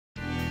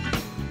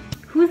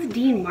Who's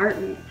Dean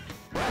Martin?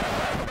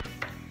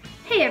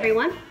 Hey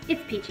everyone,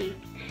 it's Peachy.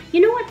 You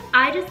know what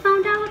I just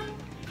found out?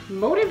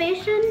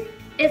 Motivation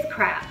is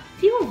crap.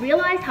 Do you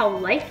realize how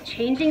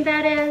life-changing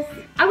that is?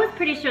 I was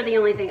pretty sure the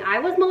only thing I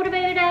was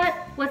motivated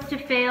at was to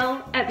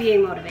fail at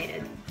being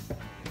motivated.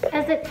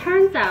 As it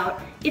turns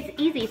out, it's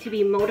easy to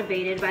be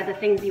motivated by the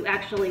things you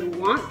actually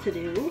want to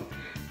do,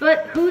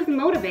 but who's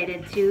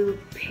motivated to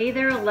pay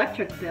their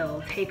electric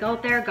bill, take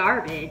out their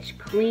garbage,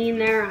 clean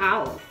their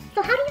house?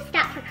 So how do you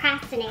stop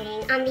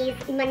procrastinating on these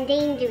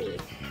mundane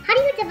duties? How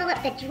do you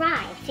develop the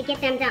drive to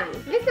get them done?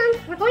 This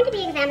month, we're going to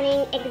be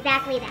examining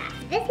exactly that.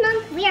 This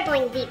month, we are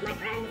going deep, my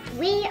friends.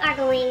 We are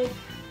going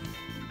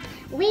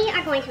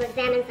to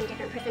examine some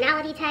different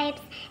personality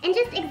types and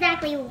just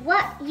exactly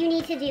what you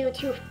need to do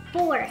to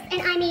force,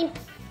 and I mean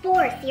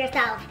force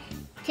yourself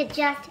to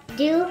just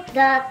do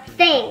the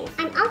thing.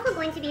 I'm also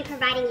going to be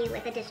providing you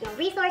with additional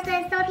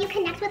resources, so if you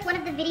connect with one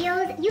of the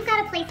videos, you've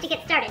got a place to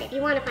get started if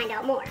you want to find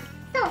out more.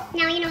 So,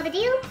 now you know the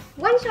deal.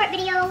 One short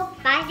video,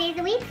 5 days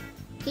a week.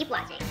 Keep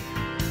watching.